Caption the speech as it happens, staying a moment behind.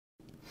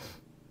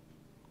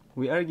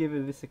We are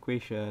given this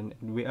equation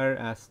and we are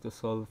asked to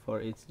solve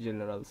for its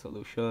general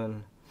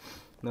solution.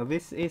 Now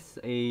this is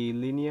a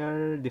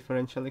linear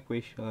differential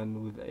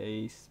equation with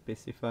a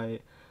specify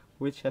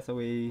which has a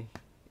way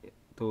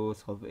to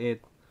solve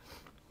it.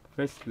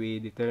 First, we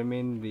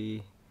determine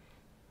the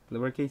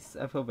lowercase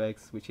f of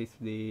x, which is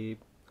the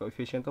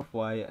coefficient of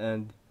y,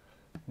 and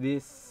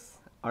this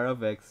r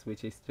of x,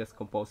 which is just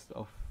composed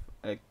of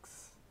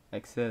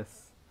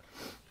x's.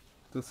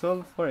 To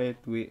solve for it,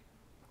 we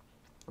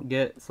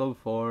solve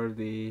for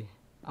the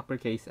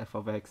uppercase f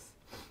of x,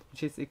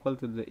 which is equal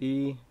to the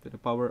e to the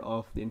power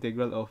of the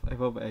integral of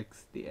f of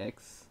x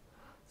dx.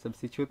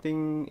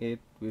 Substituting it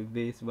with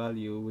this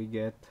value, we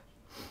get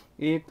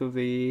e to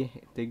the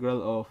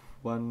integral of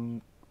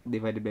 1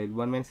 divided by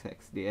 1 minus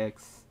x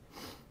dx.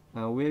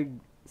 Now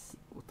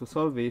to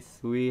solve this,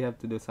 we have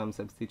to do some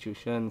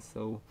substitution.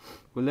 So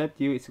we'll let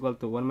u is equal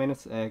to 1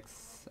 minus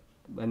x,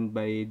 and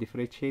by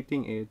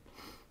differentiating it,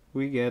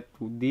 we get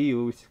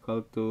du is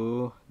equal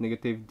to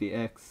negative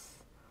dx.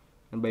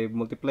 And by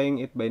multiplying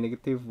it by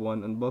negative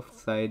 1 on both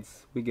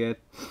sides, we get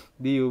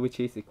du which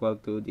is equal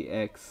to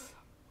dx.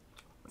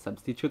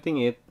 Substituting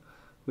it,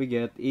 we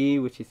get e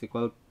which is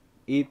equal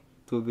e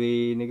to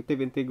the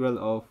negative integral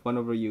of 1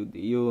 over u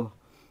du.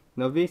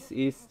 Now this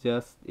is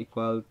just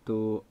equal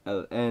to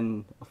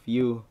ln of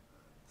u.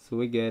 So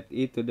we get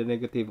e to the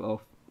negative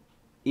of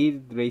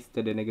e raised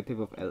to the negative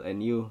of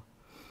ln u.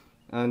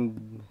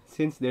 And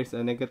since there's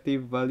a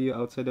negative value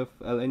outside of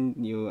ln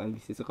u and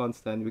this is a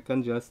constant, we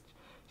can just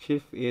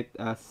shift it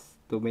as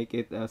to make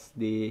it as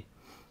the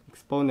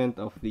exponent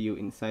of the u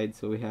inside.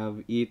 So we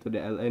have e to the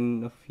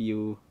ln of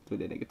u to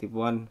the negative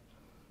 1.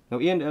 Now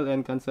e and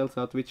ln cancels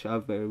out each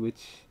other,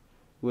 which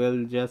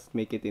will just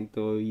make it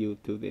into u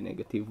to the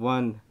negative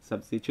 1.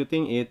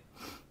 Substituting it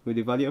with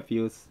the value of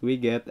u's, we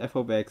get f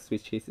of x,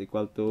 which is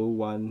equal to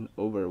 1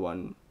 over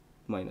 1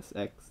 minus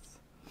x.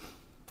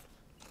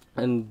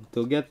 And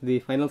to get the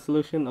final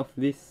solution of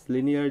this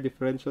linear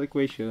differential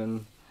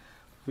equation,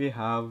 we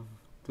have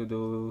to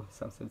do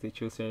some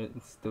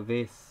substitutions to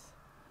this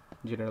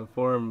general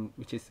form,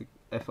 which is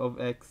f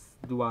of x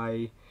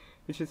dy,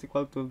 which is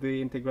equal to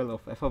the integral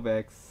of f of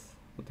x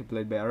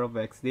multiplied by r of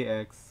x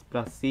dx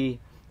plus c.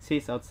 C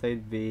is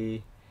outside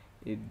the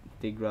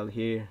integral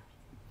here.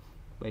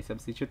 By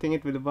substituting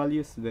it with the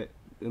values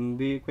in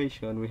the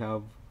equation, we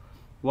have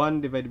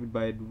 1 divided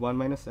by 1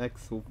 minus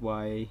x of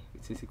y,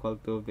 which is equal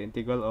to the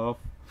integral of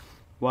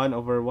 1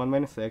 over 1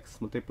 minus x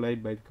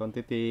multiplied by the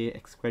quantity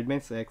x squared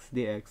minus x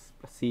dx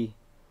plus c.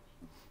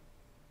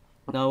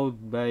 Now,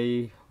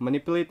 by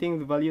manipulating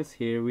the values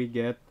here, we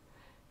get,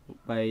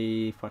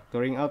 by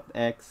factoring out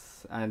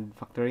x and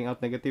factoring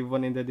out negative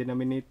 1 in the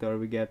denominator,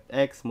 we get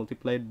x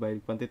multiplied by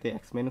quantity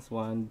x minus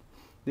 1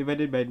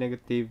 divided by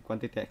negative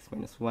quantity x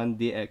minus 1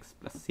 dx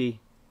plus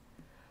c.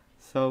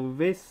 So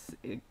this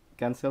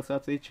cancels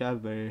out each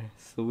other,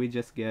 so we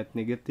just get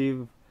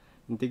negative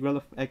integral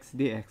of x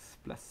dx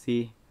plus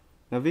c.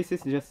 Now this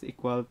is just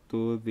equal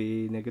to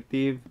the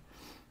negative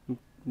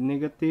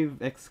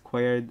x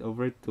squared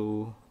over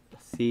 2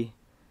 plus c.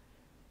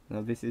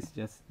 Now this is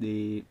just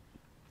the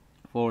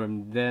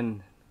form.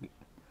 Then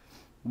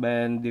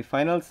the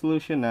final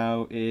solution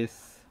now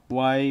is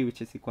y,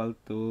 which is equal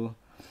to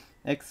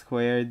x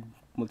squared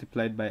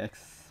multiplied by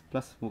x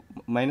plus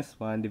minus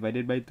 1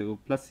 divided by 2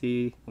 plus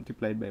c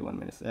multiplied by 1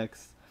 minus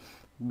x.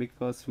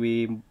 Because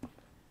we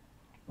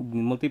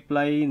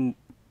multiply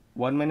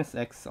 1 minus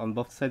x on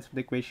both sides of the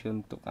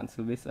equation to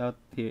cancel this out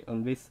here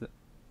on this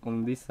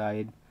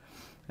side,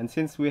 and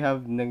since we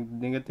have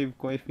negative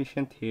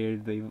coefficient here,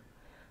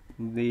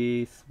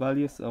 these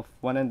values of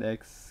 1 and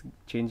x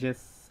changes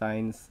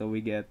signs, so we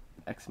get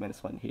x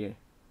minus 1 here.